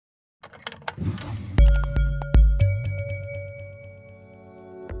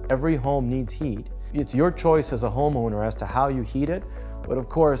Every home needs heat. It's your choice as a homeowner as to how you heat it, but of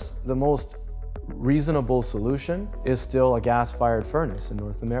course, the most reasonable solution is still a gas-fired furnace in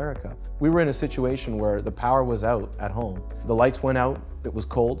North America. We were in a situation where the power was out at home. The lights went out, it was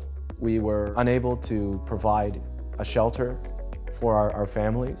cold. We were unable to provide a shelter for our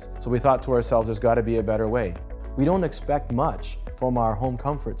families. So we thought to ourselves, there's got to be a better way. We don't expect much from our home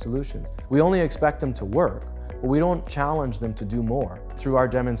comfort solutions. We only expect them to work, but we don't challenge them to do more. Through our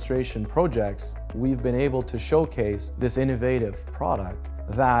demonstration projects, we've been able to showcase this innovative product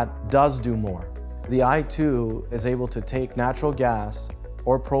that does do more. The i2 is able to take natural gas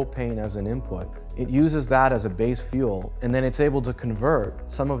or propane as an input. It uses that as a base fuel, and then it's able to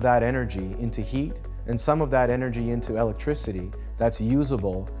convert some of that energy into heat and some of that energy into electricity that's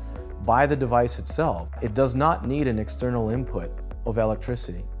usable by the device itself. It does not need an external input of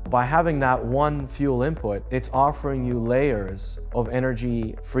electricity. By having that one fuel input, it's offering you layers of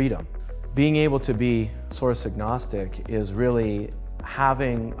energy freedom. Being able to be source agnostic is really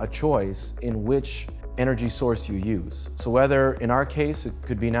having a choice in which energy source you use. So whether, in our case, it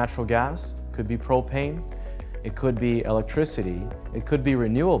could be natural gas, could be propane, it could be electricity, it could be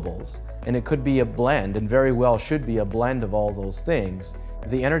renewables, and it could be a blend, and very well should be a blend of all those things.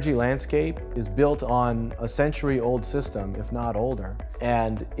 The energy landscape is built on a century-old system, if not older,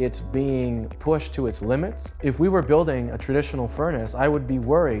 and it's being pushed to its limits. If we were building a traditional furnace, I would be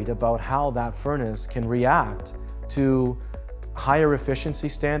worried about how that furnace can react to higher efficiency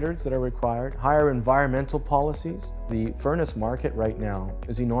standards that are required, higher environmental policies. The furnace market right now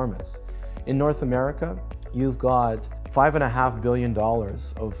is enormous. In North America, you've got $5.5 billion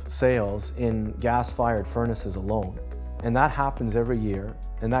of sales in gas-fired furnaces alone. And that happens every year,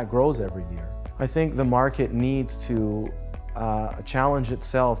 and that grows every year. I think the market needs to challenge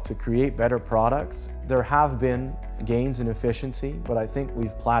itself to create better products. There have been gains in efficiency, but I think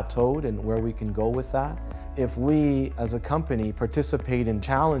we've plateaued in where we can go with that. If we, as a company, participate in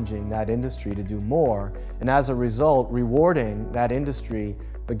challenging that industry to do more, and as a result, rewarding that industry,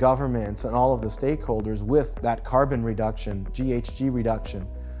 the governments, and all of the stakeholders with that carbon reduction, GHG reduction,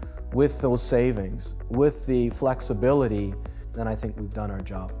 with those savings, with the flexibility, then I think we've done our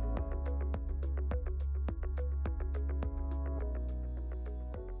job.